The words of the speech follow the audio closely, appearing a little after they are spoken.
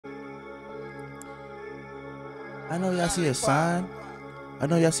I know y'all see a sign. I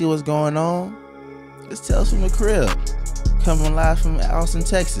know y'all see what's going on. It's Tales from the Crib. Coming live from Austin,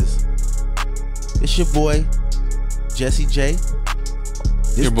 Texas. It's your boy, Jesse J.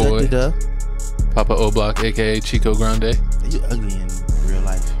 This your boy, duh. Papa O'Block, a.k.a. Chico Grande. You ugly in real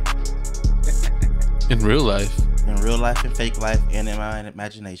life. In real life? In real life and fake life and in my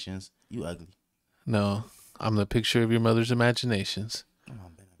imaginations, you ugly. No, I'm the picture of your mother's imaginations. Oh,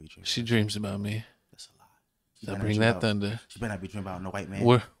 better not be dreaming. She dreams about me. That's a lie. So bring that thunder. She better not be dreaming about no white man.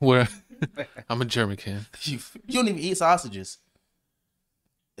 Where? I'm a German. You don't even eat sausages.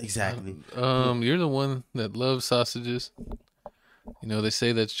 Exactly. You're the one that loves sausages. You know, they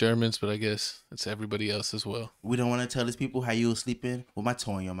say that's Germans, but I guess it's everybody else as well. We don't want to tell these people how you were sleeping with my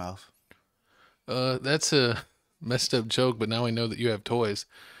toy in your mouth. That's a messed up joke, but now I know that you have toys.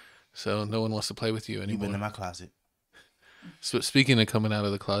 So no one wants to play with you anymore. You've been in my closet. So speaking of coming out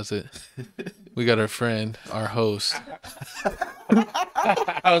of the closet, we got our friend, our host.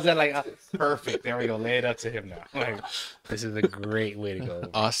 I was like, perfect. There we go. Lay it up to him now. Like, this is a great way to go.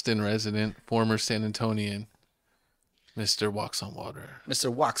 Austin resident, former San Antonian, Mr. Walksonwater.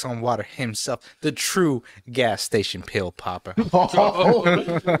 Mr. Walksonwater himself, the true gas station pill popper.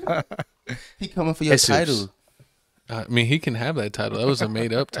 He coming for your title. I mean, he can have that title. That was a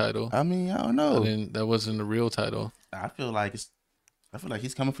made-up title. I mean, I don't know. That wasn't a real title. I feel like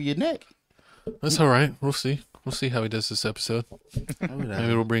he's coming for your neck. That's all right. We'll see. We'll see how he does this episode.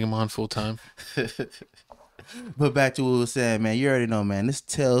 Maybe we'll bring him on full time. But back to what we were saying, man. You already know, man. This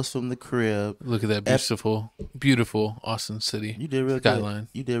Tales from the Crib. Look at that beautiful Austin City. You did real skyline. Good.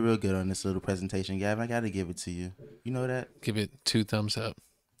 You did real good on this little presentation, Gavin. I got to give it to you. You know that? Give it 2 thumbs up.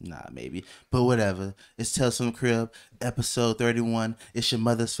 Nah, maybe. But whatever. It's Tales from the Crib, episode 31. It's your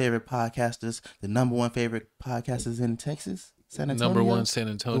mother's favorite podcasters, the #1 favorite podcasters in Texas, San Antonio. #1 San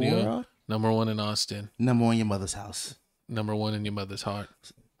Antonio. #1 in Austin. #1 in your mother's house. #1 in your mother's heart.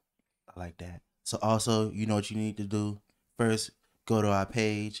 I like that. So also, you know what you need to do. First, go to our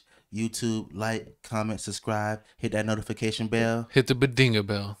page, YouTube, like, comment, subscribe, hit that notification bell. Hit the badinga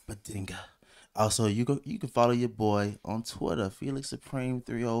bell. Badinga. Also, you can follow your boy on Twitter, Felix Supreme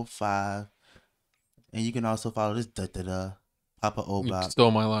 305, and you can also follow this Papa O'Block. You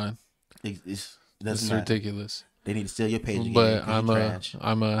stole my line. It's ridiculous. They need to steal your page again. But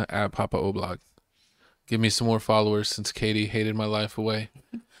I'm a at Papa O'Block. Give me some more followers since Katie hated my life away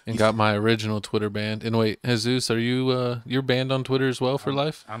and got my original Twitter banned. And wait, Jesus, are you're banned on Twitter as well for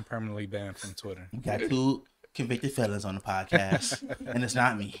life? I'm permanently banned from Twitter. You got 2 convicted felons on the podcast, and it's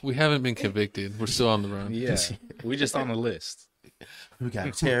not me. We haven't been convicted. We're still on the run. Yeah, we just on the list. We got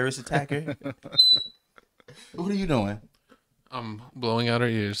a terrorist attacker. What are you doing? I'm blowing out our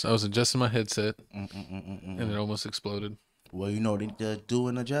ears. I was adjusting my headset, and it almost exploded. Well, you know what they need to do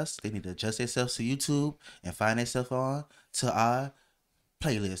and adjust? They need to adjust themselves to YouTube and find themselves on to our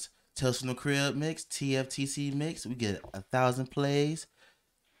playlist. Tales from the Crib mix, TFTC mix. We get 1,000 plays.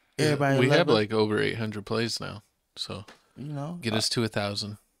 Everybody, we have like over 800 plays now, so get us to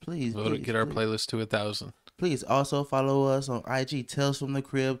 1,000. Please, get our playlist to 1,000. Please also follow us on IG. Tales from the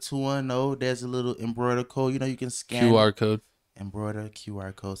Crib 210. There's a little embroider code. You can scan QR code. Embroider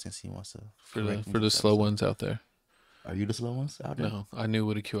QR code since he wants to. For the slow ones out there. Are you the slow ones out there? No, I knew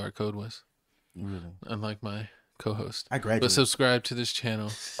what a QR code was. Really? Unlike my co-host. I graduated. But subscribe to this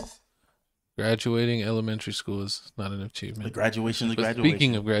channel. Graduating elementary school is not an achievement. The graduation is graduation.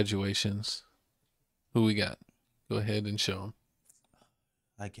 Speaking of graduations, who we got? Go ahead and show them.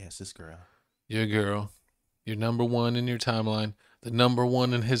 I guess this girl. Your girl. You're #1 in your timeline. The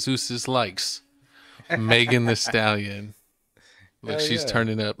 #1 in Jesus's likes. Megan the Stallion. Look, she's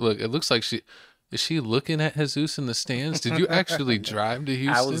turning up. Look, it looks like is she looking at Jesus in the stands? Did you actually drive to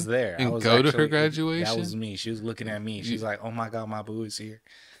Houston? I was there. And go to her graduation? That was me. She was looking at me. She's like, oh my God, my boo is here.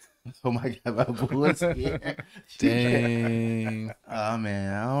 Oh my God, my boo is here. Dang. Oh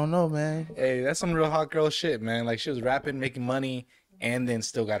man, I don't know, man. Hey, that's some real hot girl shit, man. Like, she was rapping, making money, and then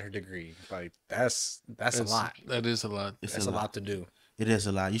still got her degree. Like, that's a lot. That is a lot. That's a lot to do. It is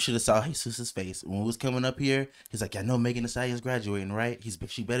a lot. You should have saw Jesus' face when we was coming up here. He's like, I know Megan Thee Stallion's graduating, right?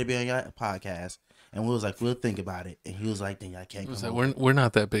 She better be on your podcast. And we was like, we'll think about it. And he was like, then I can't come over. We're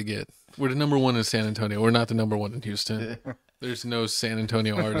not that big yet. We're the #1 in San Antonio. We're not the #1 in Houston. There's no San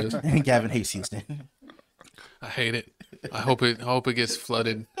Antonio artist. And Gavin hates Houston. I hate it. I hope it gets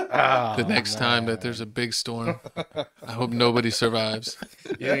flooded the next time that there's a big storm. I hope nobody survives.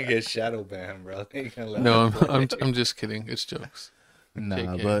 You're gonna get shadow banned, bro. No, I'm just kidding. It's jokes. For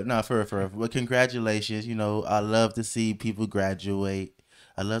real. But congratulations. I love to see people graduate.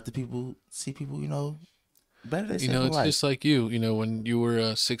 I love to see people, Better they You say know, for it's life. just like you. You know, when you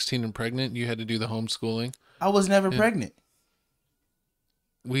were 16 and pregnant, you had to do the homeschooling. I was never pregnant.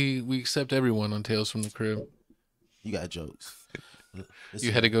 We accept everyone on Tales from the Crib. You got jokes.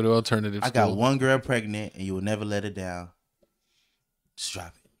 You had to go to alternative I school. got one girl pregnant, and you will never let it down. Just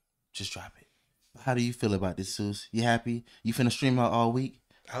drop it. Just drop it. How do you feel about this, Seuss? You happy? You finna stream out all week?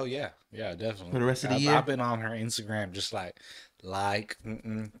 Oh yeah, definitely. For the rest of the year? I've been on her Instagram, just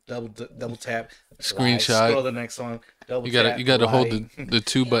double tap, Screenshot. Like, scroll to the next one. Double You gotta tap, you gotta hold like. the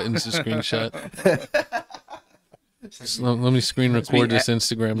 2 buttons to screenshot. So let me screen record this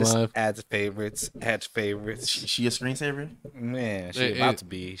Instagram Just live. add to favorites. Add to favorites. She a screensaver? Man, she Hey, about to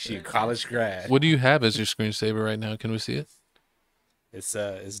be. She a college grad. What do you have as your screensaver right now? Can we see it? It's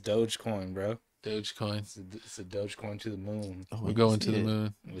Dogecoin, bro. Dogecoin. It's a Dogecoin to the moon. Oh, We're going to the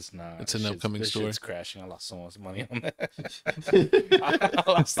moon. It's not. It's an upcoming story. It's crashing. I lost so much money on that.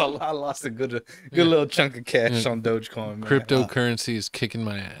 I lost a good little chunk of cash on Dogecoin. Man. Cryptocurrency is kicking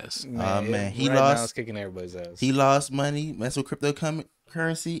my ass. Man, he right now lost. it's kicking everybody's ass. He lost money messing with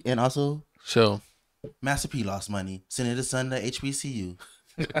cryptocurrency, and also So, Master P lost money sending his son to HBCU.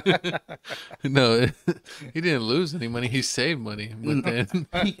 no, he didn't lose any money. He saved money. But then,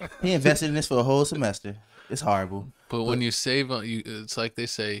 He invested in this for a whole semester. It's horrible. but when you save on you, it's like they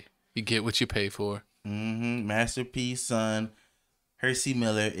say, you get what you pay for. Master P's son, Hersey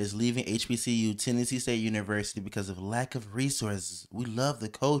Miller, is leaving HBCU, Tennessee State University, because of lack of resources. We love the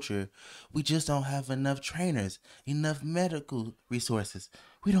culture. We just don't have enough trainers, enough medical resources.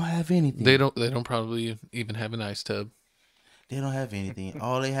 We don't have anything. They don't probably even have an ice tub. They don't have anything.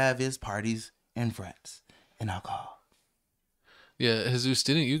 All they have is parties and frats and alcohol. Yeah, Jesus,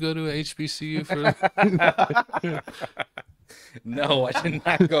 didn't you go to a HBCU for? No, I did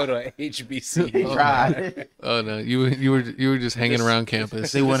not go to a HBCU. Tried. Oh no, you were just hanging around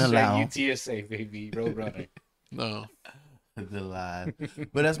campus. They wouldn't allow. UTSA, baby, Roadrunner. No, The lie.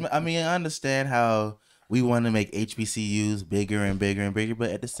 But I understand how we want to make HBCUs bigger and bigger and bigger,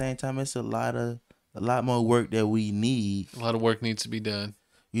 but at the same time, it's a lot more work that we need. a lot of work needs to be done.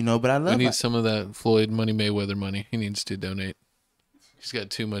 But I We love need some of that Floyd Money Mayweather money. He needs to donate. He's got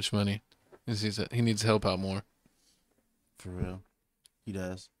too much money. He needs to help out more. For real. He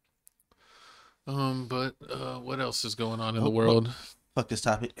does. But what else is going on in the world? Fuck this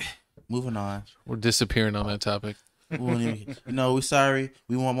topic. Moving on. We're disappearing on that topic. We won't even, we're sorry.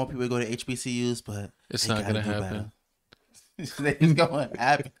 We want more people to go to HBCUs, but It's they not gotta gonna do happen. better. It's going to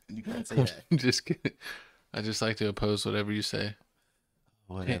happen. You can't say that. Just kidding. I just like to oppose whatever you say.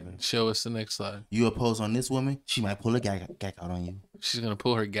 Whatever. Show us the next slide. You oppose on this woman, she might pull a gag out on you. She's gonna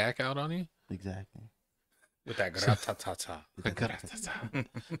pull her gack out on you. Exactly. With that grata-ta-ta.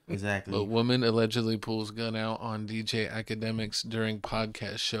 Exactly. A woman allegedly pulls gun out on DJ Academics during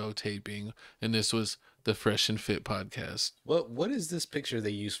podcast show taping, and this was the Fresh and Fit podcast What is this picture they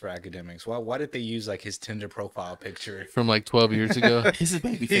use for Academics? Why did they use like his Tinder profile picture? from like 12 years ago. This is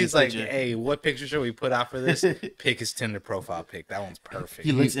baby face. He's like, picture. hey, what picture should we put out for this? Pick his Tinder profile pic. That one's perfect.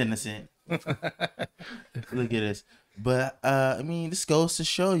 He looks innocent. Look at this. But this goes to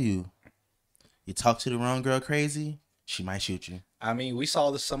show you talk to the wrong girl crazy, she might shoot you. I mean, we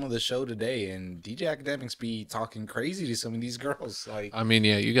saw some of the show today, and DJ Academics be talking crazy to some of these girls. Like, I mean,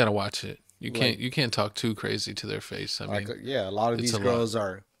 yeah, you gotta watch it. You Like- can't talk too crazy to their face. I mean, yeah, a lot of it's these a girls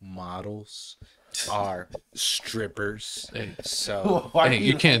are models, are strippers. hey, So hey,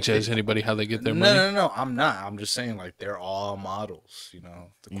 you can't judge anybody how they get their money. no, I'm not. I'm just saying, like, they're all models. You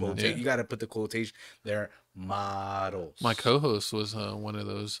know, Yeah. you got to put the quotation. They're models. My co-host was one of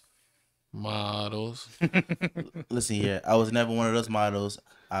those models. Listen here, I was never one of those models.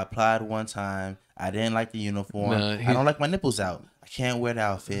 I applied one time. I didn't like the uniform. Nah, I don't like my nipples out. I can't wear the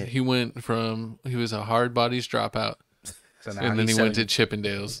outfit. He was a hard bodies dropout, So now and then he's he went to selling-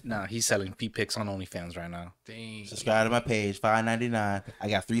 Chippendales. Nah, he's selling feet pics on OnlyFans right now. Dang. Subscribe to my page, $5.99. I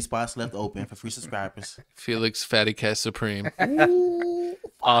got 3 spots left open for free subscribers. Felix Fatty Cat Supreme.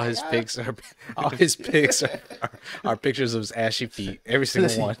 All his pics are pictures of his ashy feet. Every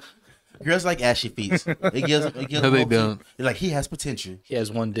single one. Girls like ashy feet. It gives No, they hope. don't. They're like, he has potential. He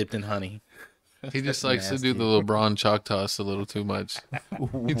has one dipped in honey. He just likes to do Nasty. the LeBron chalk toss a little too much.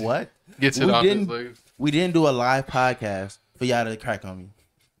 What? Gets it We off his didn't- legs. We didn't do a live podcast for y'all to crack on me.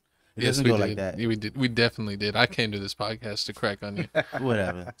 It Yes, doesn't we go did. like that. Yeah, we did. We definitely did. I came to this podcast to crack on you.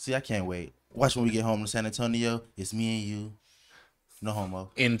 Whatever. See, I can't wait. Watch when we get home to San Antonio. It's me and you. No homo.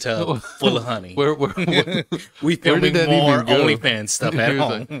 In tub full of honey. Where We where did filming that more even go? OnlyFans stuff at He was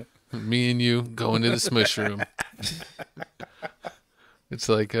home. like, me and you going to the smush room. It's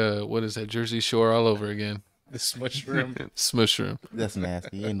like what is that, Jersey Shore all over again. The smush room. Smush room. That's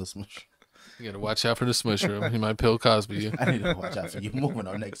nasty. Ain't no smush. You gotta watch out for the smusher. He might Bill Cosby you. I need to watch out for you. Moving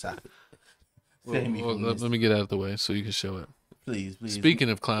on next time. Well, let me get out of the way so you can show it. Please. Speaking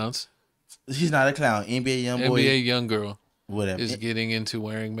of clowns, she's not a clown. NBA young boy. NBA young girl Whatever. is getting into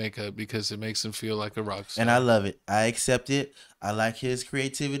wearing makeup because it makes him feel like a rock star. And I love it. I accept it. I like his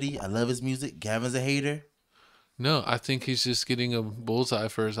creativity. I love his music. Gavin's a hater. No, I think he's just getting a bullseye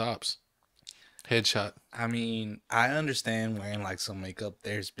for his ops. Headshot. I mean, I understand wearing like some makeup.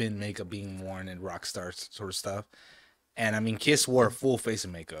 There's been makeup being worn in rock stars sort of stuff. And I mean, Kiss wore a full face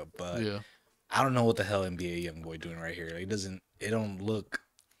of makeup, but Yeah. I don't know what the hell NBA young boy doing right here. Like, it don't look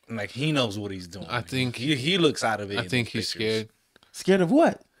like he knows what he's doing. I think he looks out of it. I think he's scared. Scared of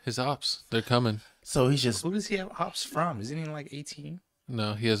what? His ops. They're coming. So he's just. Who does he have ops from? Isn't he like 18?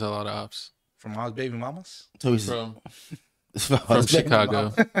 No, he has a lot of ops. From all his baby mamas? So he's From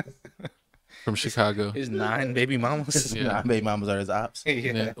Chicago. From Chicago. His 9 baby mamas? Yeah. Nah, baby mamas are his ops.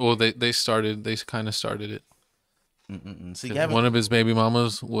 Yeah. Well, they kind of started it. See, 'Cause Gavin, one of his baby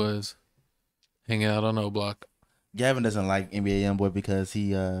mamas was hanging out on O Block. Gavin doesn't like NBA YoungBoy because he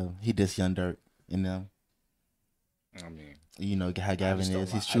dissed Young Dirt. You know. I mean, You know how I Gavin just don't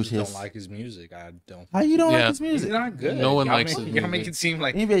is. li- He's true I to just his. don't like his music. I don't. How you don't Yeah. like his He's music? not good. No one Y'all likes make, his Y'all make music. it seem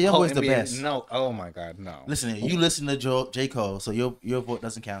like NBA YoungBoy's the NBA best. No, oh my god, no. Listen, you listen to J. Cole, so your vote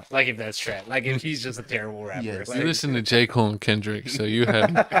doesn't count. Like if that's trash. Like if he's just a terrible rapper. Yes. Like, You listen to J. Cole and Kendrick, so you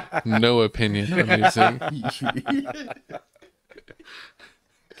have no opinion on music.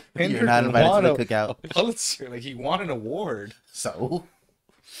 You're not invited won to the cookout. a Pulitzer. Like he won an award. So,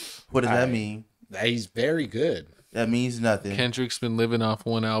 what does that mean? He's very good. That means nothing. Kendrick's been living off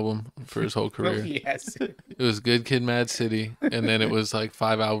one album for his whole career. Yes. It was Good Kid, Mad City, and then it was like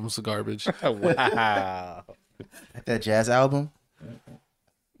 5 albums of garbage. Wow. That jazz album?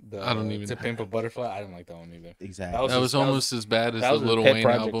 I don't even- To Pimp a Butterfly. I didn't like that one either. Exactly. That was almost as bad as that the was a Lil pet Wayne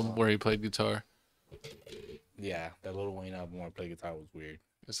project album song. where he played guitar. Yeah, that Lil Wayne album where I played guitar was weird.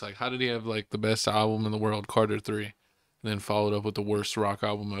 It's like, how did he have like the best album in the world, Carter 3, and then followed up with the worst rock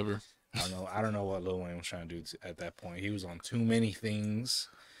album ever? I don't know what Lil Wayne was trying to do at that point. He was on too many things.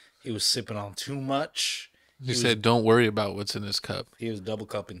 He was sipping on too much. He said, "Don't worry about what's in this cup He was double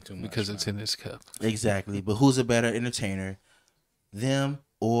cupping too much because it's in this cup." Exactly. But who's a better entertainer? Them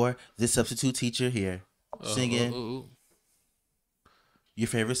or this substitute teacher here singing your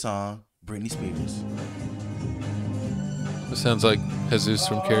favorite song, Britney Spears? It sounds like Jesus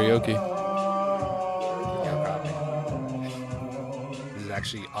from karaoke. Yeah, probably. This is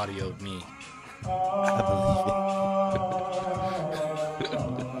actually audio of me. I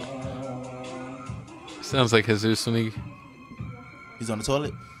believe Sounds like Jesus when he, it. He's on the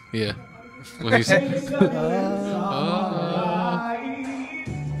toilet. yeah, when he's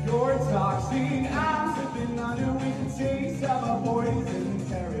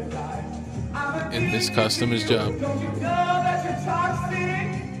in this custom his job.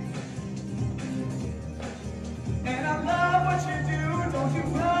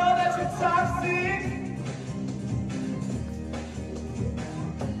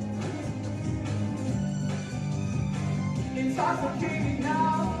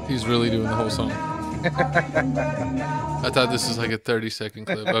 He's really doing the whole song. I thought this was like a 30-second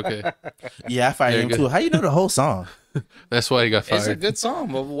clip. Okay, Yeah, I fired There him you go. too. How you know the whole song? that's why he got It's a fired. good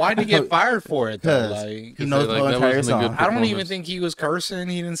song, but why did he get fired for it though? 'Cause Like, he knows like, the that entire wasn't a good song. I don't even performance. think he was cursing.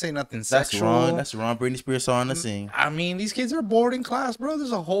 He didn't say nothing That's sexual. wrong. That's the wrong Britney Spears song to sing. I mean, these kids are bored in class, bro.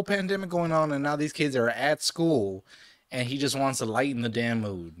 There's a whole pandemic going on, and now these kids are at school, and he just wants to lighten the damn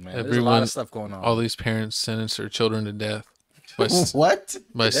mood, man. There's a lot Everyone- of stuff going on. All these parents sentence their children to death by, What?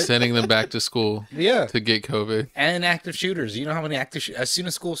 by sending them back to school Yeah. to get COVID. And active shooters. You know how many as soon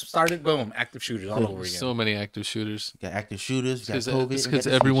as school started, boom, active shooters all over again. So many active shooters. Got active shooters. Got It's COVID. because we got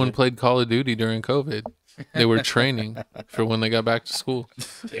the everyone future. played Call of Duty during COVID. They were training for when they got back to school.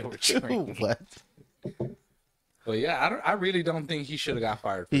 They were trained. What? But yeah, I really don't think he should have got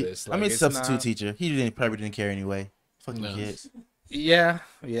fired for this. I mean, it's substitute not- teacher. He probably didn't care anyway. Fucking No. kids. Yeah,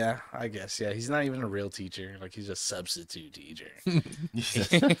 I guess. Yeah, he's not even a real teacher. Like he's a substitute teacher.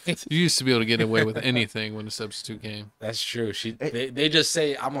 You used to be able to get away with anything when the substitute came. That's true. They just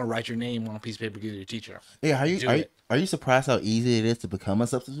say, "I'm gonna write your name on a piece of paper, give it to your teacher." Yeah, Do are you, it. are you surprised how easy it is to become a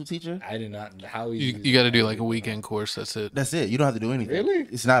substitute teacher? I did not. How You got to do like a weekend course. That's it. That's it. You don't have to do anything. Really?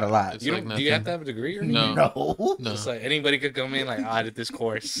 It's not a lot. It's You like don't, do you have nothing. to have a degree or anything? No, No. no. It's like anybody could come in. Like I did this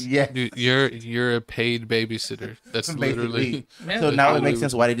course. Yeah. Dude, you're a paid babysitter. That's literally. Basically. Man, So now it literally- makes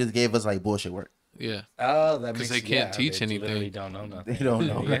sense why they just gave us like bullshit work. Yeah, Oh, that because makes they can't teach they anything. literally don't know nothing. They don't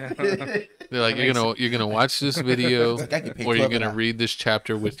know. Yeah. They're like, you're gonna watch this video, Like, I get paid or you're 12 an gonna hour. read this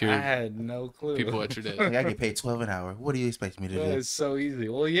chapter with I your had no clue. people at your desk. Like, I get paid 12 an hour. What do you expect me to do? It's so easy.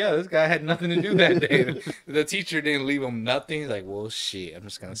 Well, yeah, this guy had nothing to do that day. The teacher didn't leave him nothing. He's like, well, shit, I'm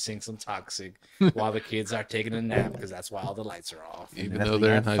just gonna sing some Toxic while the kids are taking a nap because that's why all the lights are off. Even That's though when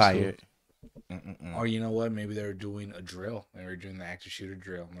they're you in got high school. Or you know what? Maybe they were doing a drill. They were doing the active shooter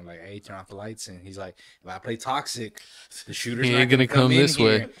drill. And they're like, "Hey, turn off the lights." And he's like, "If I play Toxic, the shooter's He not ain't gonna gonna come in this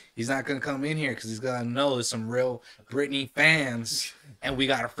way." here. He's not gonna come in here because he's gonna know there's some real Britney fans, and we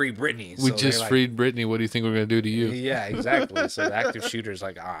gotta free Britney." We So just they're like, freed Brittany. What do you think we're gonna do to you? Yeah, exactly. So the active shooter's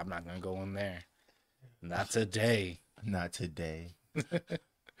like, "I'm not gonna go in there. Not today." Not today.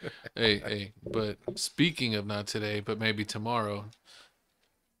 Hey. But speaking of not today, but maybe tomorrow,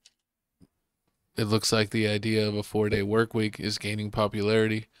 it looks like the idea of a 4-day work week is gaining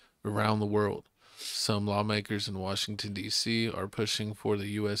popularity around the world. Some lawmakers in Washington, D.C. are pushing for the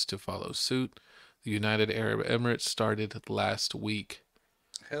U.S. to follow suit. The United Arab Emirates started last week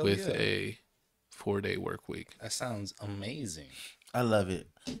Hell with yeah. a 4-day work week. That sounds amazing. I love it.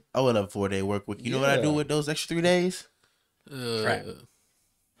 I would love a 4-day work week. You know what I do Yeah. with those extra 3 days? Crap.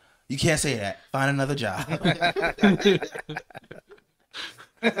 You can't say that. Find another job.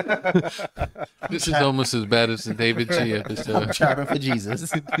 This is almost as bad as the David G I'm episode. trapping for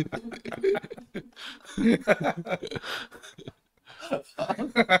Jesus.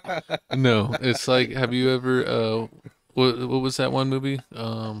 No, it's like, have you ever what was that one movie?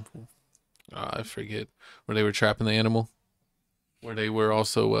 I forget, where they were trapping the animal, where they were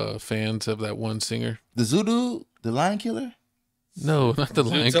also fans of that one singer. The Zudu, the lion killer, No, not the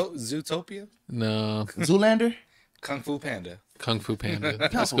lion. Zootopia? No, Zoolander. Kung Fu Panda. Kung Fu Panda. Kung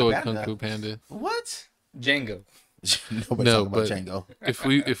Let's Fu go with Panda. Kung Fu Panda. What? Django. Nobody No, talking about but- Django.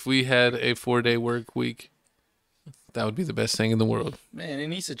 If we had a 4-day work week, that would be the best thing in the world. Man, it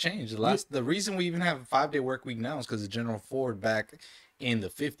needs to change. The reason we even have a 5-day work week now is because of General Ford back in the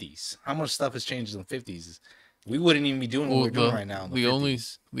 50s. How much stuff has changed in the 50s? We wouldn't even be doing what we're doing right now. In the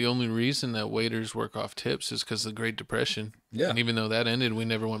 50s. The only reason that waiters work off tips is because of the Great Depression. Yeah. And even though that ended, we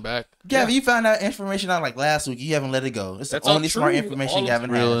never went back. Gavin, you found out information out like last week. You haven't let it go. It's That's the all only smart true. information All of Gavin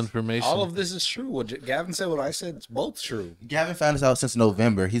Real has. information. All of this is true. What Gavin said, what I said, it's both true. Gavin found this out since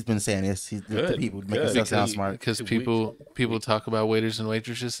November. He's been saying this. He's the Good, people make good. himself sound smart. Because We- people talk about waiters and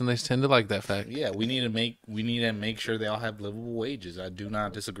waitresses and they tend to like that fact. Yeah, we need to make sure they all have livable wages. I do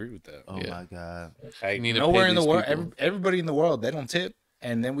not disagree with that. Oh Yeah. my god. Like, need to nowhere pay in the these world, people. everybody in the world, they don't tip,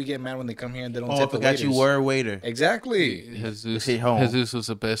 and then we get mad when they come here and they don't Oh, I tip the forgot waiters. you were a waiter. Exactly. Jesus, hit home. Jesus was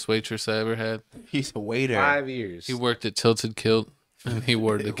the best waitress I ever had. He's a waiter. 5 years. He worked at Tilted Kilt and he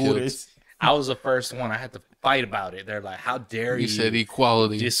wore the kilts. Hooters. I was the first one. I had to fight about it. They're like, "How dare you?" He said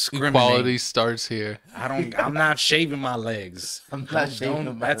equality. discriminate. Equality starts here. I'm not shaving my legs. I'm not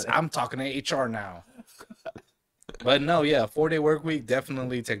shaving my legs. I'm talking to HR now. But no, yeah, 4-day work week.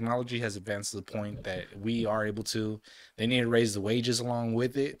 Definitely, technology has advanced to the point that we are able to. They need to raise the wages along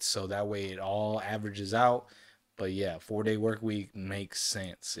with it, so that way it all averages out. But yeah, 4-day work week makes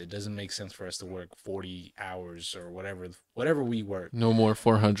sense. It doesn't make sense for us to work 40 hours or whatever we work. No more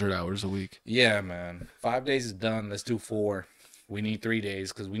 400 hours a week. Yeah, man. 5 days is done. Let's do 4. We need 3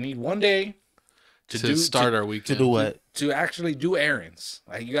 days because we need 1 day To start our weekend. To do what? to actually do errands.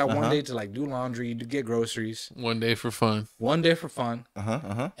 Like you got 1 Uh-huh. day to like do laundry, to get groceries. 1 day for fun. 1 day for fun, Uh-huh.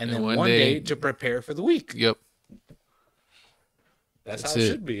 and And then one 1 day day- to prepare for the week. Yep. That's That's how it it.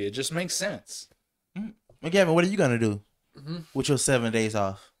 should be. It just makes sense. Well, Gavin, what are you gonna do Mm-hmm. with your 7 days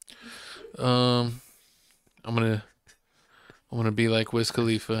off? I'm gonna be like Wiz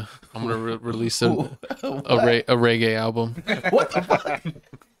Khalifa. I'm gonna release a reggae album. What the fuck?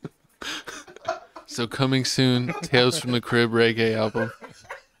 So coming soon, Tales from the Crib reggae album.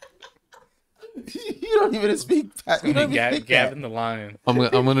 You don't even speak. You don't even speak Gavin the Lion. I'm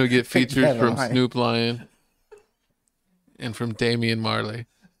gonna get features Never from mind. Snoop Lion and from Damian Marley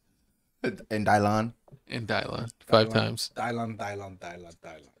that. And Dylan. and Dylan 5 times. Dylan.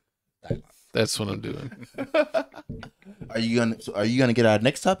 That's what I'm doing. Are you gonna get our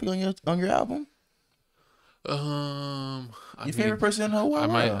next topic on your album? I Your mean, favorite person in the whole world?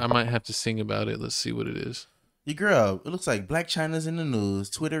 I might have to sing about it. Let's see what it is. Your girl. It looks like Black China's in the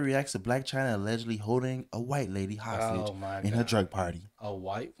news. Twitter reacts to Black China allegedly holding a white lady hostage Oh my in her God. drug party. A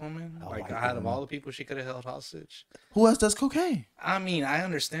white woman? A Like white out of woman. all the people she could have held hostage? Who else does cocaine? I mean, I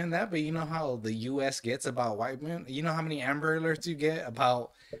understand that, but you know how the U.S. gets about white men? You know how many Amber Alerts you get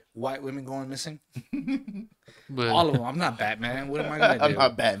about white women going missing? But All of them. I'm not Batman. What am I going to I'm do?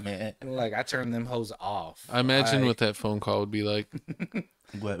 not Batman. Like, I turn them hoes off. I imagine Like, what that phone call would be like.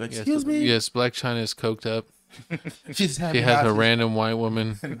 What? Yes, Excuse me. Yes, Black China is coked up. She's She having has a hostage- random white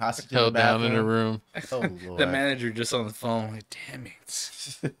woman hostage in held the down in her bathroom. room. Oh The Lord. manager just on the phone, like, damn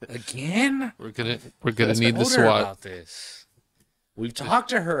it, again. We're gonna need the Told her SWAT. about this. We've talked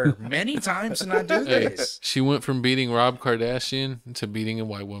to her many times to not do Hey, this. she went from beating Rob Kardashian to beating a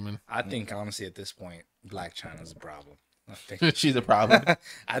white woman. I think honestly at this point, Black China's a problem. I think She's a problem.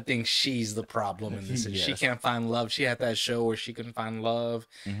 I think she's the problem in this. She Yes. can't find love. She had that show where she couldn't find love.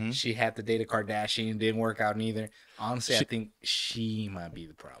 Mhm. She had to date a Kardashian, didn't work out neither. Honestly, I think she might be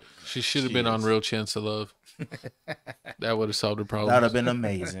the problem. She should have She been on is. Real Chance of Love. That would have solved her That problem. would have been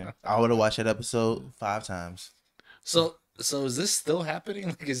amazing. I would have watched that episode 5 times. So is this still happening?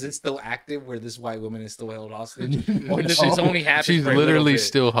 Like, is this still active where this white woman is still held hostage? Or does this only happen She's for a little literally bit?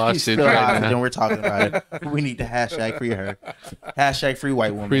 still She's hostage still right hostage, now. and we're talking about it. We need to hashtag free her. Hashtag free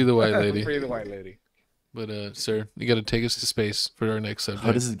white woman. Free the white lady. Free the white lady. But sir, you got to take us to space for our next subject.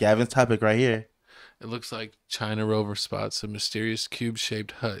 Oh, this is Gavin's topic right here. It looks like China rover spots a mysterious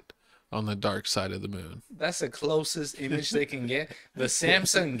cube-shaped hut on the dark side of the moon. That's the closest image they can get. The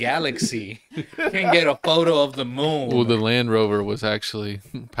Samsung Galaxy can get a photo of the moon. Well, the Land Rover was actually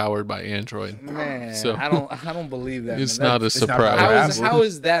powered by Android. Man, So- I don't believe that. It's man. not a it's not surprise. How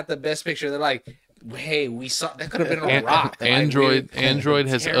is that the best picture? They're like, hey, we saw that could have been a An- rock. They're like, Android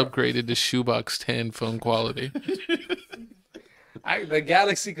has terrible. upgraded to shoebox 10 phone quality. The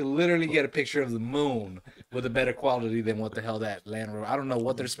Galaxy could literally get a picture of the moon with a better quality than what the hell that Land Rover. I don't know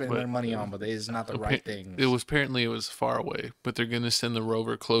what they're spending their money on, but it's not the right thing. It was far away, but they're gonna send the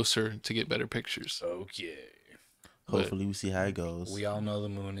rover closer to get better pictures. Okay. Hopefully, we see how it goes. We all know the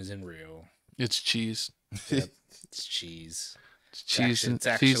moon isn't real. It's cheese. Yep, it's cheese. It's cheese and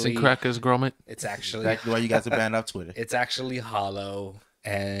it's cheese and actually- crackers, grommet. It's actually Exactly why you guys are banned off Twitter. it's actually hollow,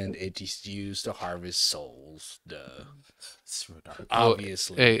 and it's used to harvest souls. Duh. It's real dark.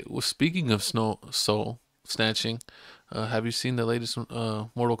 Obviously. Hey, well, speaking of soul snatching, have you seen the latest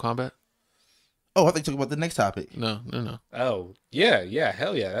Mortal Kombat? Oh, I think talk about the next topic. No. Oh yeah,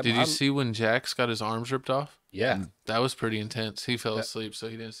 hell yeah. Did you see when Jax got his arms ripped off? Yeah. That was pretty intense. He fell asleep, so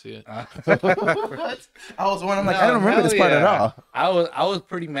he didn't see it. What? I was wondering, I'm like, No, I don't remember hell this part at yeah. all. I was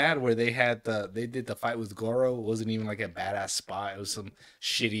pretty mad where they did the fight with Goro. It wasn't even like a badass spot. It was some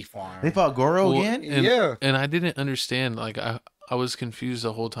shitty farm. They fought Goro Well, again? And, Yeah. And I didn't understand. Like, I was confused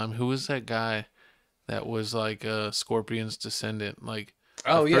the whole time. Who was that guy that was like Scorpion's descendant? Like,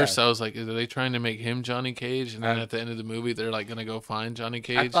 Oh at yeah. first I was like, are they trying to make him Johnny Cage? And then at the end of the movie, they're like gonna go find Johnny I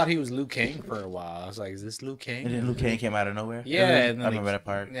Cage. thought he was Liu Kang for a while. I was like, is this Liu And Kang? then Liu Kang came out of nowhere. Yeah, I and then remember that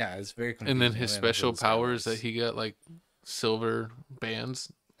part. Yeah, it's very and confusing. then his I don't know who special this guy powers was. that he got like silver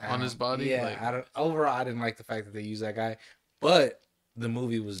bands on his body. Yeah, Like, overall, I didn't like the fact that they used that guy, but the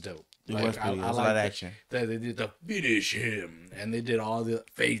movie was dope. It was pretty good. It was a lot of action. That they did the finish him, and they did all the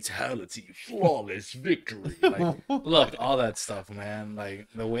fatality, flawless victory. Like, look, all that stuff, man. Like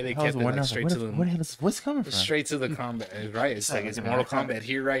the way they I kept was it wondering, like, straight where to the hell is what's coming from? straight to the combat. Right? It's like, like is looking Mortal at Kombat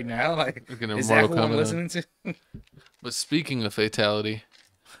here right now? Like, Looking at is that Mortal who I'm Kombat. listening to? but speaking of fatality,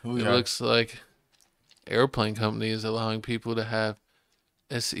 Who it are- looks like airplane company is allowing people to have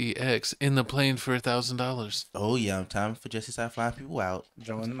SEX in the plane for $1,000. Oh yeah, time for Jesse start flying people out.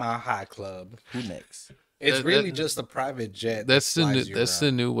 Join my high club. Who next? It's That- really that- just a private jet. That's the flies you the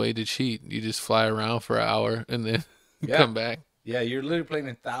around. new way to cheat. You just fly around for an hour and then Yeah. come back. Yeah, you're literally paying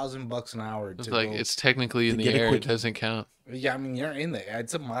 $1,000 an hour It's to like go. it's technically in to the get a air. quick- It doesn't count. Yeah, I mean you're in there.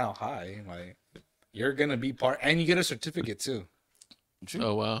 It's a mile high. Like you're gonna be part, and you get a certificate too.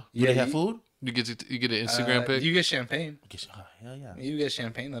 Oh wow! Do they have you- food? You get an Instagram pic. You get champagne. Oh, hell yeah. You get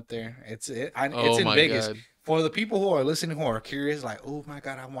champagne up there. It's Oh in my Vegas. God. For the people who are listening who are curious, like, oh my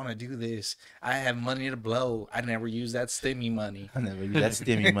god, I want to do this. I have money to blow. I never use that stimmy money. I never use that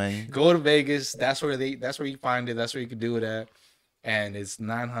stimmy money. Go to Vegas. That's where you find it. That's where you can do it at. And it's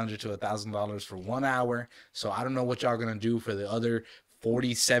 $900 to $1,000 for 1 hour. So I don't know what y'all gonna do for the other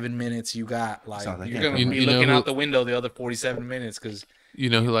 47 minutes you got. Like Sounds like you're that. gonna You be know looking who- out the window the other 47 minutes because You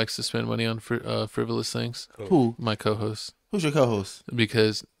know who likes to spend money on frivolous things? Who? My co-host. Who's your co-host?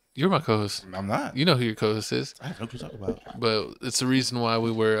 Because you're my co-host. I'm not. You know who your co-host is. I have no clue to talk about. But it's the reason why we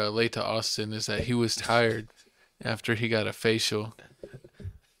were late to Austin is that he was tired after he got a facial,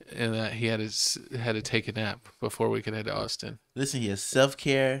 and that he had to take a nap before we could head to Austin. Listen here,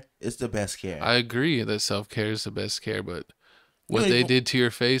 self-care is the best care. I agree that self-care is the best care, but what You they ain't- did to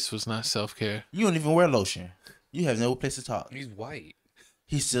your face was not self-care. You don't even wear lotion. You have no place to talk. he's white.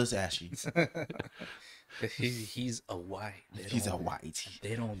 He's still ashy. He's a white. He's a white.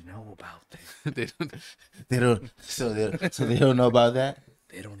 They don't know about that. They don't- They don't. So they don't know about that.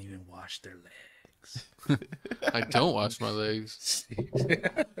 They don't even wash their legs. legs. I don't wash my legs.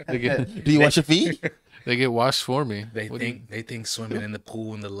 Do you wash your feet? They get washed for me. They think swimming in the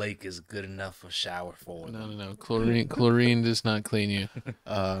pool in the lake is good enough for shower for them. No. Chlorine does not clean you.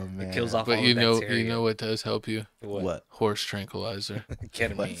 Oh man. It kills off But all you the know bacteria. what does help you? What? Horse tranquilizer.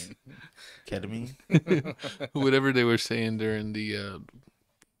 Ketamine. Ketamine? Whatever they were saying during the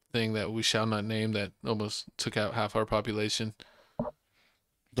thing that we shall not name that almost took out half our population.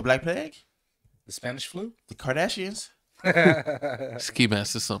 The Black Plague? The Spanish flu? The Kardashians? Ski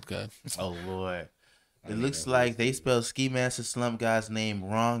Master Slump God. Oh Lord. It looks like they spelled Ski Master Slump Guy's name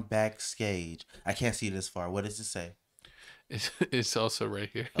wrong backstage. I can't see this far. What does it say? It's also right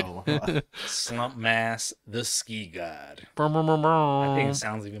here. Oh, Slump Mass, the ski god. I think it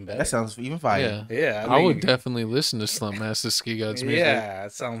sounds even better. that sounds even fire. Yeah. Yeah, I would definitely listen to Slump Master Ski God's music. Yeah,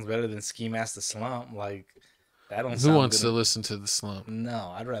 it sounds better than Ski Master Slump. Like that don't. Who sound wants good. to listen to the Slump?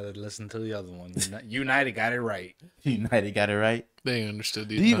 No, I'd rather listen to the other one. United got it right. United got it right. They understood.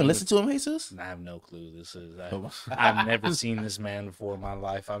 Do you even listen to him, Jesus? I have no clue. This is. Oh. I've never seen this man before in my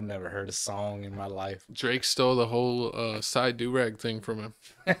life. I've never heard a song in my life. Drake stole the whole side do-rag thing from him.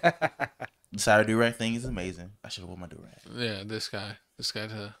 The Saturday do-rag thing is amazing. I should have worn my do-rag. Yeah, this guy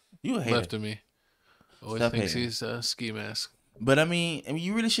You a hater. left of me. Always Stop thinks hating. he's Ski Mask. But I mean,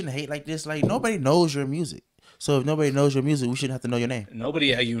 you really shouldn't hate like this. Like nobody knows your music. So if nobody knows your music, we shouldn't have to know your name.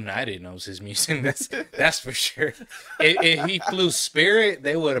 Nobody at United knows his music. That's for sure. If he flew Spirit,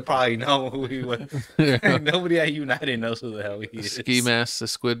 they would have probably known who he was. Nobody at United knows who the hell he is. Ski Mask, the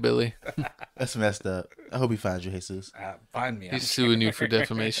Squidbilly. That's messed up. I hope he finds you, Jesus. Find me. He's suing you for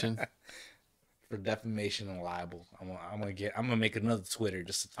defamation. For defamation and libel. I'm gonna make another Twitter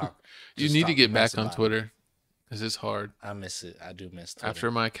just to talk. You just need to talk get mess back on about it. Twitter. Because it's hard. I miss it. I do miss Twitter. After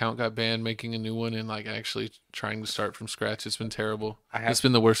my account got banned, making a new one and like actually trying to start from scratch, it's been terrible. I have- It's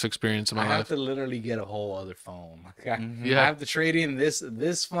been the worst experience of I my have life. to literally get a whole other phone. Like, Yeah. I have to trade in this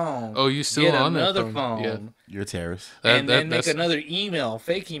phone. Oh, you still get on that another phone? Yeah. You're a terrorist. And then make that's- another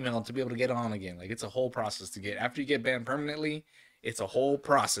fake email to be able to get on again. Like it's a whole process to get. After you get banned permanently, it's a whole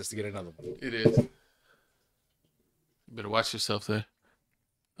process to get another one. It is. You better watch yourself there.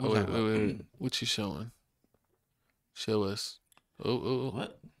 Oh, wait. What you showing? Show us. Oh.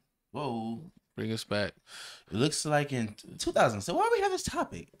 What? Whoa. Bring us back. It looks like in 2000. So why do we have this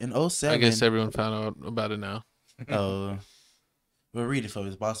topic? In 07. I guess everyone found out about it now. Oh. We'll read it for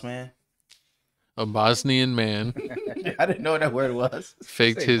us, boss man. A Bosnian man I didn't know what that word was.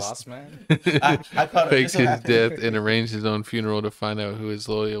 faked Say, his boss man. I caught it. faked This so his happened. death and arranged his own funeral to find out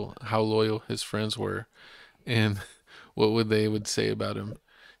how loyal his friends were, and what they would say about him.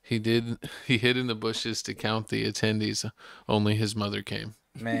 He hid in the bushes to count the attendees. Only his mother came.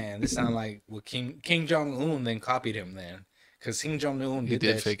 Man, this sounds like what Kim Jong Un then copied him then, because Kim Jong Un He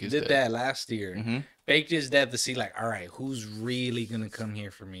did fake his death. that last year. Mm-hmm. Faked his death to see like, all right, who's really gonna come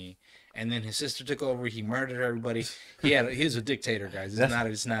here for me? And then his sister took over. He murdered everybody. He was a dictator, guys.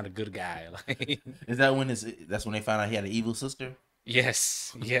 He's not a good guy. Like, Is that when that's when they found out he had an evil sister?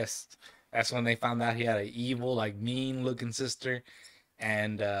 yes. That's when they found out he had an evil, like mean looking sister.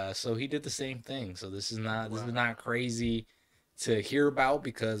 And so he did the same thing. So this is not crazy to hear about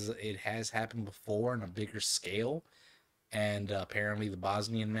because it has happened before on a bigger scale. And apparently the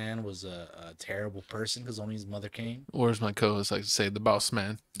Bosnian man was a terrible person because only his mother came. Or as my co-host like to say, the boss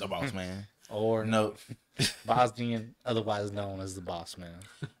man. The boss man. Or No. Bosnian, otherwise known as the boss man.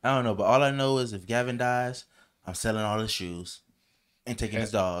 I don't know, but all I know is if Gavin dies, I'm selling all his shoes and taking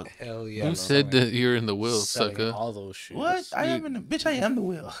his dog. Hell yeah. Who said that you're in the will, Selling sucker? all those shoes. What? I am in the bitch. I am the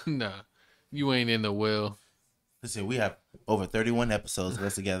will. Nah, you ain't in the will. Listen, we have over 31 episodes of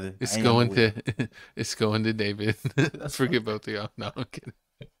us together. It's I ain't on going the will. to it's going to David. Forget both of y'all. No, I'm kidding.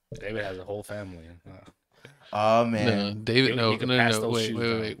 David has a whole family. Oh No, man. David. He No, could no, pass no. those Wait, shoes wait,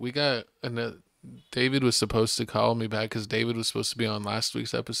 down. wait. We got another. David was supposed to call me back because David was supposed to be on last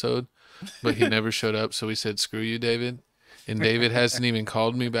week's episode, but he never showed up. So we said, "Screw you, David." And David hasn't even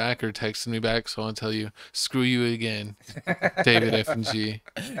called me back or texted me back. So I'll tell you, screw you again, David F and G.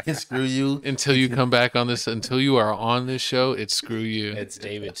 Screw you. Until you come back on this, until you are on this show, it's screw you. It's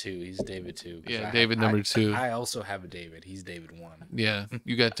David 2. He's David 2. Yeah, David number 2. I also have a David. He's David 1. Yeah,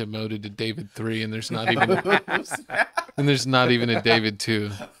 you got demoted to David 3, and there's not even a David 2,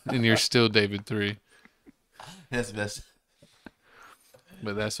 and you're still David 3. That's best.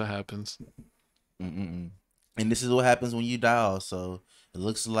 But that's what happens. Mm-mm. And this is what happens when you die also. It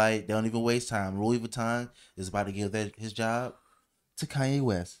looks like they don't even waste time. Louis Vuitton is about to give his job to Kanye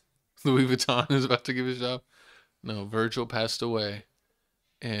West. Louis Vuitton is about to give his job. No, Virgil passed away,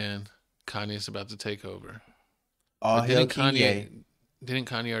 and Kanye's about to take over. All But hell Kanye. Didn't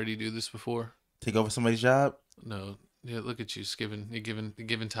Kanye already do this before? Take over somebody's job? No. Yeah, look at you, you're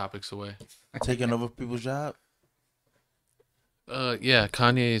giving topics away. Taking over people's job? Yeah,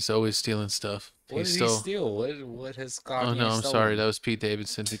 Kanye is always stealing stuff. What did he steal? What has Kanye Oh no, I'm stolen? sorry. That was Pete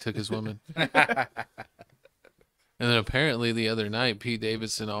Davidson. He took his woman. And then apparently the other night, Pete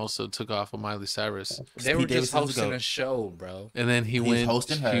Davidson also took off with Miley Cyrus. They were Pete just Davidson's hosting go. a show, bro. And then He's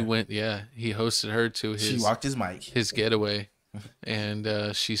hosting her. He hosted her to She his walked his mic. getaway,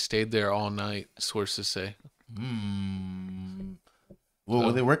 and she stayed there all night. Sources say. What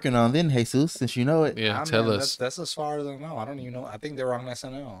were they working on then, Jesus? Since you know it. Yeah, tell us. That's as far as I know. I don't even know. I think they're on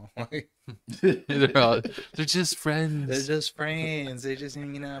SNL. They're just friends. They're just friends. They're just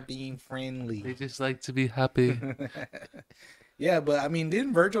hanging out, being friendly. They just like to be happy. Yeah, but I mean,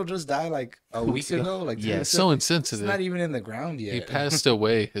 didn't Virgil just die like a week ago? Like, Yeah. it's So it's insensitive. not even in the ground yet. He passed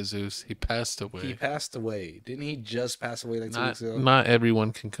away, Jesus. He passed away. He passed away. Didn't he just pass away like 2 weeks ago? Not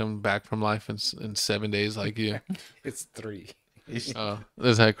everyone can come back from life in 7 days like you. It's 3. Oh,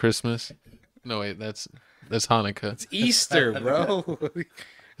 is that Christmas? No, wait, that's Hanukkah. It's Easter, bro.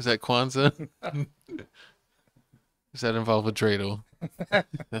 Is that Kwanzaa? Does that involve a dreidel?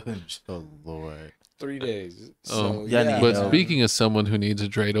 Oh Lord. 3 days. Oh, So, yeah, But no. speaking of someone who needs a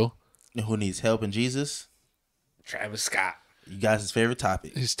dreidel, Who needs help in Jesus? Travis Scott. You guys' favorite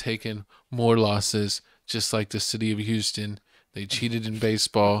topic. he's taken more losses, just like the city of Houston. They cheated in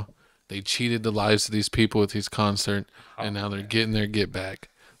baseball. They cheated the lives of these people with his concert, and now they're getting their get back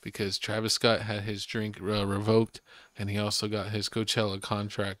because Travis Scott had his drink revoked, and he also got his Coachella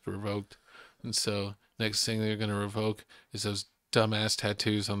contract revoked. And so next thing they're gonna revoke is those dumbass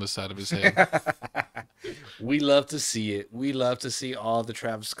tattoos on the side of his head. We love to see it. We love to see all the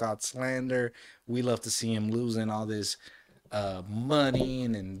Travis Scott slander. We love to see him losing all this money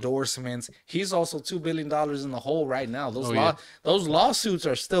and endorsements. He's also $2 billion in the hole right now. Those lawsuits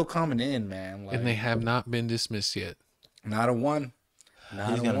are still coming in, man. Like, And they have not been dismissed yet. not a one.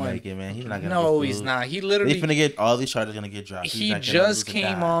 Not He's a gonna one. make it, man. He's not gonna. No, get he's fooled. not. He They literally finna get all these charges gonna get dropped. He's he not gonna just lose a came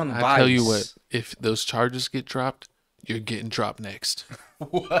dime. on Vice. I tell you what, if those charges get dropped, you're getting dropped next.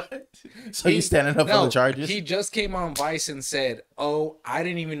 What? So you standing up for the charges? He just came on Vice and said, "Oh, I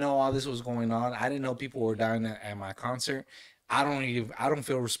didn't even know all this was going on. I didn't know people were dying at my concert. I don't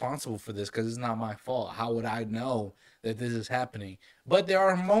feel responsible for this because it's not my fault. How would I know that this is happening?" But there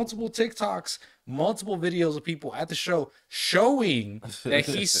are multiple TikToks, multiple videos of people at the show showing that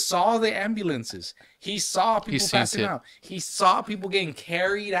he saw the ambulances. He saw people passing out. He saw people getting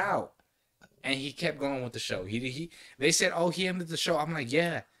carried out. And he kept going with the show. They said, "Oh, he ended the show." I'm like,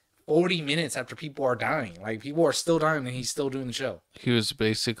 yeah, 40 minutes after people are dying. Like, people are still dying and he's still doing the show. He was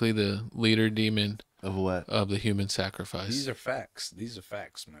basically the leader demon Of what? of the human sacrifice. These are facts. These are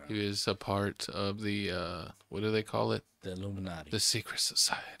facts, man. He was a part of the what do they call it? The Illuminati. The secret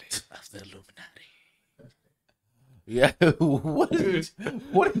society. Of the Illuminati. Yeah.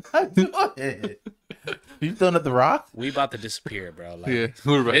 What am I doing? You throwing up the rock? We about to disappear, bro. Like, Yeah,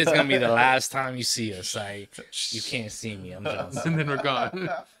 we're right. it's gonna be the last time you see us. Like, you can't see me. I'm done. And then we're gone.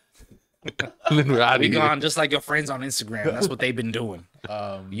 And then we're out of We here. gone just like your friends on Instagram. That's what they've been doing.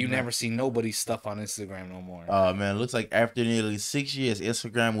 You man. never see nobody's stuff on Instagram no more. Oh man, it looks like after nearly 6 years,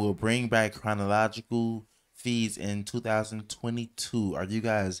 Instagram will bring back chronological feeds in 2022. Are you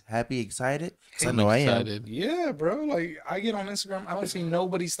guys happy, excited? 'Cause I know I am. excited. Yeah, bro. Like, I get on Instagram, I don't see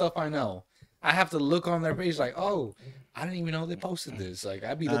nobody's stuff I know. I have to look on their page like, oh, I didn't even know they posted this. Like,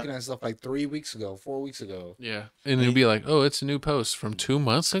 I'd be looking at stuff like 3 weeks ago, 4 weeks ago. Yeah. And it'd be like, oh, it's a new post from 2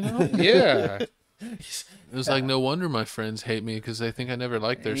 months ago? Yeah. It was like, no wonder my friends hate me because they think I never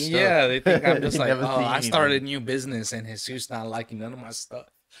liked their stuff. Yeah, they think I'm just They like, never oh, see I anything. started a new business and Jesus not liking none of my stuff.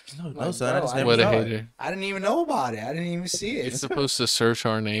 No, Like, son, I bro, just I never What a saw it. hater. I didn't even know about it. I didn't even see You're it. supposed to search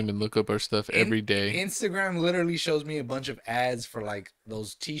our name and look up our stuff every day. Instagram literally shows me a bunch of ads for like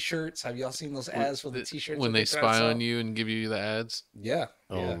those t-shirts. Have y'all seen those ads for the t-shirts? When that they try to spy sell? on you and give you the ads. Yeah.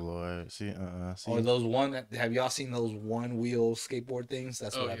 Oh yeah. Lord, see. Or those have y'all seen those one wheel skateboard things?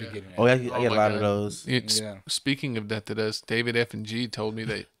 That's what Oh, I've been yeah. getting at. Oh, yeah, I Oh get a my lot of God. those. Yeah. Speaking of that, David F and G told me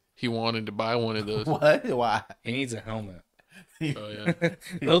that he wanted to buy one of those. What? Why? He needs a helmet. Oh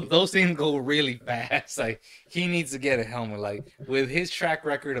yeah. those things go really fast. Like, he needs to get a helmet. Like, with his track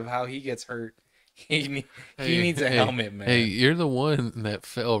record of how he gets hurt, he needs a helmet, man. Hey, you're the one that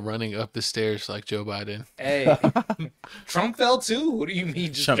fell running up the stairs like Joe Biden. Hey, Trump fell too. What do you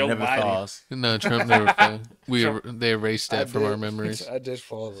mean, just Trump Joe never Biden? falls. No, Trump never fell. They erased that from our memories. I just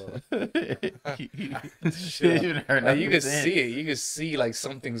fall though. Shit, Like, you can see it. You can see like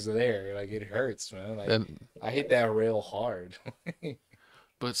something's there. Like, it hurts, man. Like, That- I hit that rail hard.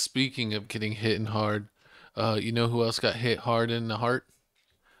 But speaking of getting hit hard, you know who else got hit hard in the heart?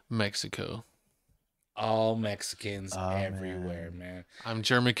 Mexico. all Mexicans Oh, everywhere, man. I'm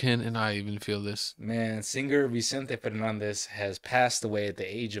Jermican, and I even feel this. Man, singer Vicente Fernandez has passed away at the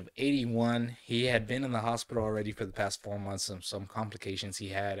age of 81. He had been in the hospital already for the past 4 months. Some complications he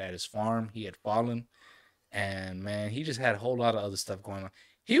had at his farm. He had fallen, and man, he just had a whole lot of other stuff going on.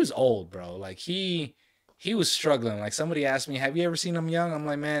 He was old, bro. Like he was struggling. Like somebody asked me, "Have you ever seen him young?" I'm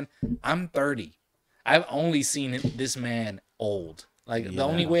like, "Man, I'm 30. I've only seen this man old. Like the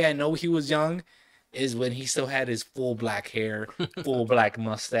only way I know he was young is when he still had his full black hair, full black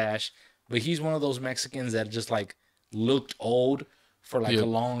mustache. But he's one of those Mexicans that just like looked old for like a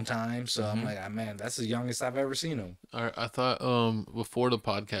long time. So I'm like, man, that's the youngest I've ever seen him. I thought before the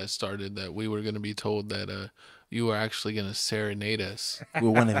podcast started that we were going to be told that you were actually going to serenade us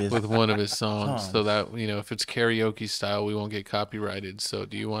With one of his songs, so that if it's karaoke style, we won't get copyrighted. So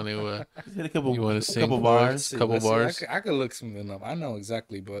do you want to you want to sing couple for bars? us? Couple bars? I could look something up. I know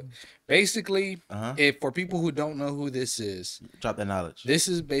exactly, but basically, if for people who don't know who this is, drop that knowledge. This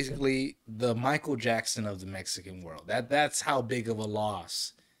is basically the Michael Jackson of the Mexican world. That's how big of a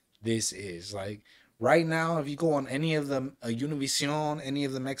loss this is. Like right now, if you go on any of the Univision, any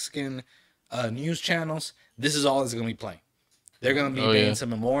of the Mexican news channels, this is all that's going to be playing. They're going to be playing some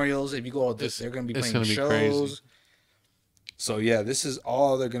memorials. If you go, they're going to be playing shows. Crazy. So yeah, this is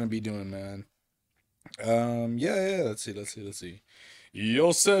all they're going to be doing, man. Yeah. Let's see.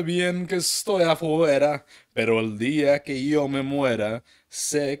 Yo sé bien que estoy afuera, pero el día que yo me muera,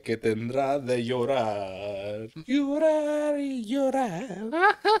 sé que tendrá de llorar. Llorar y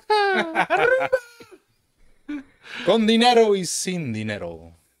llorar. Con dinero y sin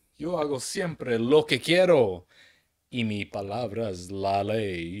dinero. Yo hago siempre lo que quiero. Y mi palabra es la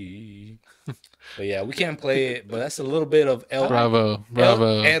ley. But yeah, we can't play it, but that's a little bit of Bravo.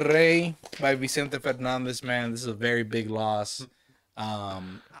 El Rey by Vicente Fernandez, man. This is a very big loss.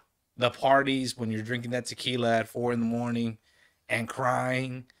 The parties when you're drinking that tequila at 4 a.m. and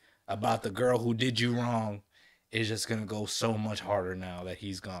crying about the girl who did you wrong is just gonna go so much harder now that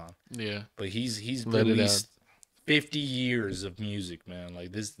he's gone. Yeah, but he's released 50 years of music, man.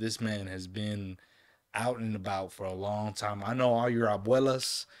 Like this man has been out and about for a long time. I know all your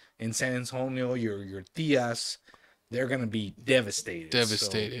abuelas in San Antonio, your tias, they're gonna be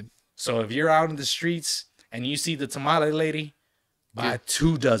devastated. So if you're out in the streets and you see the tamale lady, buy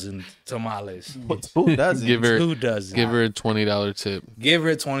 2 dozen tamales. 2 dozen? Give her 2 dozen. Give her a $20 tip. Give her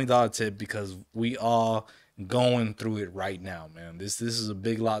a $20 tip because we all going through it right now, man. This is a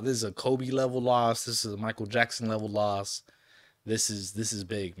big loss. This is a Kobe level loss. This is a Michael Jackson level loss. This is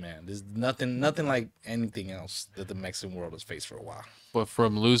big, man. There's nothing like anything else that the Mexican world has faced for a while. But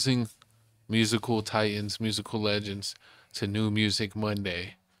from losing musical titans, musical legends, to New Music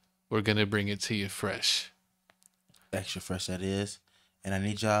Monday, we're gonna bring it to you fresh. Extra fresh, that is. And I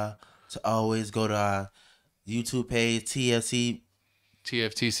need y'all to always go to our YouTube page,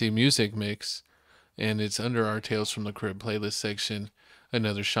 TFTC Music Mix, and it's under our Tales from the Crib playlist section.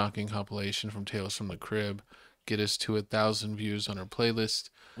 Another shocking compilation from Tales from the Crib. Get us to 1,000 views on our playlist.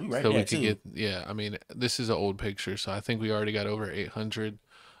 We can get. Yeah, I mean, this is an old picture, so I think we already got over 800.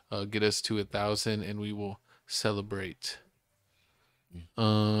 Get us to 1,000, and we will celebrate.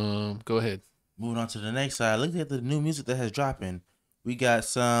 Go ahead. Moving on to the next side. Look at the new music that has dropping. We got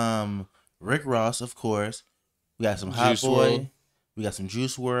some Rick Ross, of course. We got some Hot Boy. We got some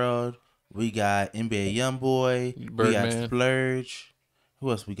Juice WRLD. We got NBA YoungBoy. Birdman. We got Splurge. Who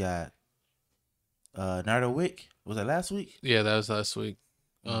else we got? Nardo Wick. Was that last week? Yeah, that was last week.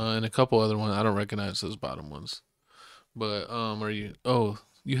 And a couple other ones. I don't recognize those bottom ones. But are you? Oh,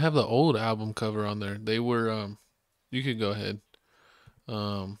 you have the old album cover on there. They were. You could go ahead.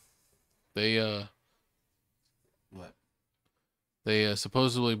 They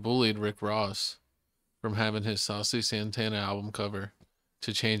supposedly bullied Rick Ross from having his Saucy Santana album cover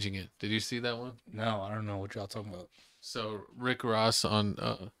to changing it. Did you see that one? No, I don't know what y'all talking about. So Rick Ross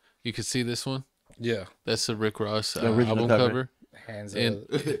on you could see this one? Yeah. That's the Rick Ross album cover. Hands and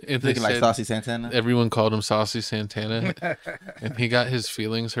looking like Saucy Santana. Everyone called him Saucy Santana. And he got his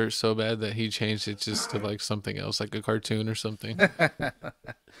feelings hurt so bad that he changed it just to like something else, like a cartoon or something.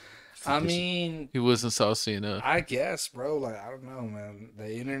 I mean, he wasn't saucy enough. I guess, bro. Like, I don't know, man.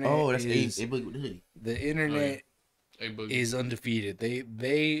 The internet. Oh, that's A Boogie with the hoodie. The internet is undefeated.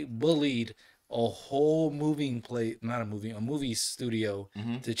 They bullied a whole a movie studio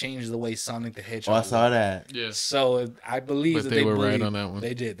to change the way Sonic the Hedgehog. Oh, I saw that. Yeah. So I believe that they were right on that one.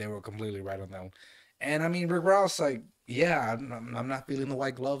 They did. They were completely right on that one. And I mean, Rick Ross, like, yeah, I'm not feeling the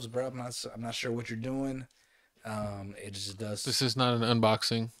white gloves, bro. I'm not sure what you're doing. It just does. This is not an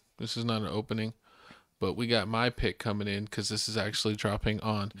unboxing. This is not an opening. But we got my pick coming in because this is actually dropping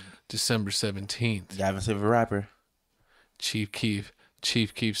on December 17th. Gavin's favorite rapper. Chief Keef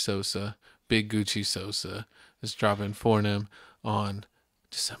Sosa, Big Gucci Sosa is dropping for them on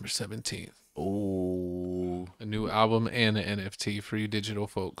December 17th. Oh, A new album and an NFT for you digital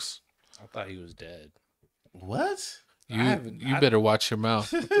folks. I thought he was dead. what? You better watch your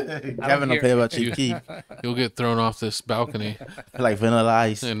mouth. Gavin don't play about Chief Keef. You'll get thrown off this balcony Like Vanilla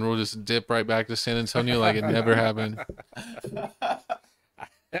Ice. and we'll just dip right back to San Antonio like it never happened.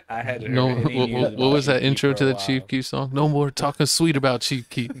 I had No, any news what about was that Chief Keef intro for to a the while. Chief Keef song? No more talking sweet about Chief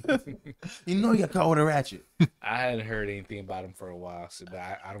Keef. You know you got caught with a ratchet. I hadn't heard anything about him for a while, so but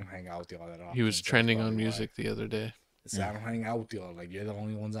I don't hang out with y'all that often. He was so that's trending on probably why. music the other day. So I don't hang out with y'all. Like, you're the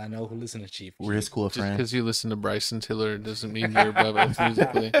only ones I know who listen to Chief Keef. We're his cool Just friend. because you listen to Bryson Tiller doesn't mean you're above us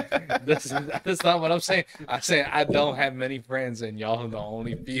musically. That's not what I'm saying. I'm saying I don't have many friends, and y'all are the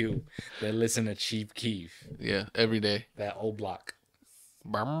only few that listen to Chief Keef, Yeah, every day. that old block.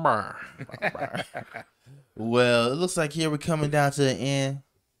 Brr. Well, it looks like here we're coming down to the end.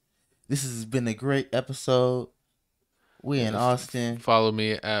 This has been a great episode. We in Austin. Follow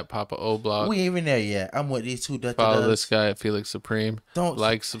me at Papa O Blog. We ain't even there yet. I'm with these two Dutch. Follow this guy at Felix Supreme. Don't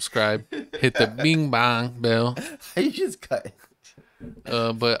Like, subscribe, hit the bing bang bell. You just cut.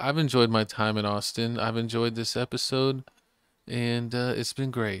 But I've enjoyed my time in Austin. I've enjoyed this episode, and it's been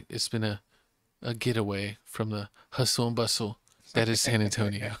great. It's been a getaway from the hustle and bustle that is San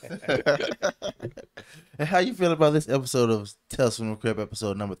Antonio. And how you feel about this episode of Tales from the Crib,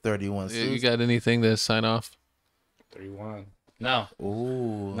 episode number 31? Yeah, you got anything to sign off? 3-1. No,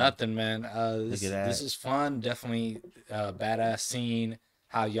 Ooh, nothing, man. This, Look at that. this is fun. Definitely badass seeing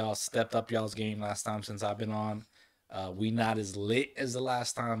how y'all stepped up y'all's game last time since I've been on. We not as lit as the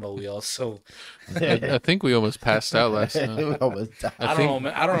last time, but we also I think we almost passed out last We time. almost died.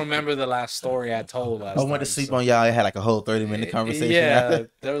 I don't remember the last story I told last I time. went to sleep so- on y'all. I had like a whole 30-minute conversation. Yeah,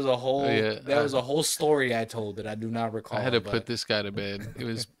 there was a whole Yeah, was a whole story I told that I do not recall. I had to but- put this guy to bed. It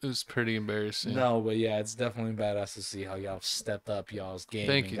was pretty embarrassing. No, but yeah, it's definitely badass to see how y'all stepped up y'all's game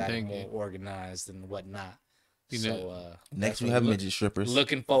Thank and you, got it thank more you. organized and whatnot. You So know- Next we definitely have midget strippers.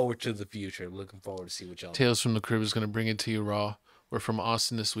 looking forward to the future. Looking forward to see what y'all do. Tales from the Crib is going to bring it to you raw. We're from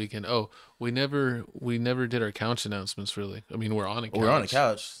Austin this weekend. Oh, we never did our couch announcements really. I mean, we're on a couch. We're on the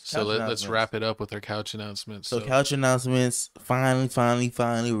couch. So Couch let's announcements. wrap it up with our couch announcements. So couch announcements.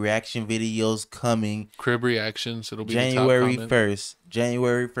 Finally, reaction videos coming. Crib reactions. It'll be the January top comment. 1st.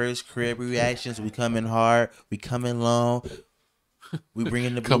 January 1st, crib reactions. We coming hard. We coming long. We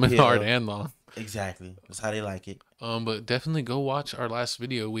bringing the blue Coming pill. hard and long. Exactly. That's how they like it. But definitely go watch our last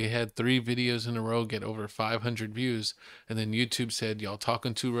video. We had 3 videos in a row get over 500 views, and then YouTube said y'all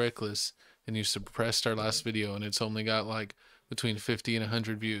talking too reckless, and you suppressed our last video, and it's only got like between 50 and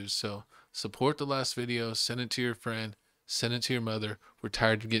 100 views. So support the last video. Send it to your friend. Send it to your mother. We're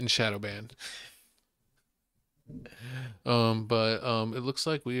tired of getting shadow banned. It looks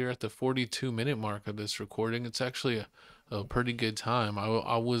like we are at the 42-minute mark of this recording. It's actually a pretty good time.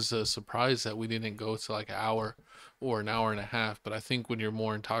 I was surprised that we didn't go to like an hour or an hour and a half, but I think when you're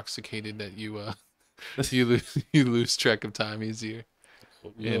more intoxicated that you you lose track of time easier.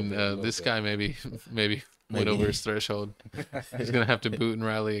 And this guy maybe went over his threshold. He's gonna have to boot and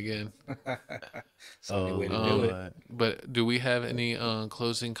rally again. Only way to do it. Lord. But do we have any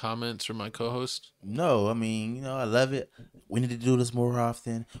closing comments from my co-host? No, I mean, I love it. We need to do this more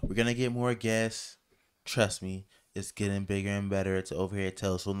often. We're gonna get more guests. Trust me, it's getting bigger and better. It's over here at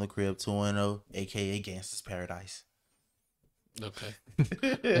Tales from the Crib 2.0, aka Gangsta's Paradise. Okay.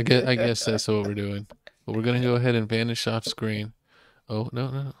 I guess that's what we're doing. But we're gonna go ahead and vanish off screen. Oh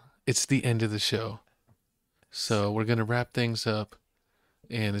no. It's the end of the show. So we're gonna wrap things up.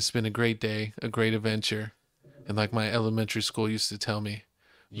 And it's been a great day, a great adventure. And like my elementary school used to tell me,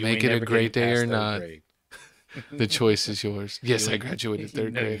 You make ain't it a never great getting day past or third not. grade. The choice is yours. Yes, I graduated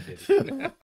third No, you grade. didn't.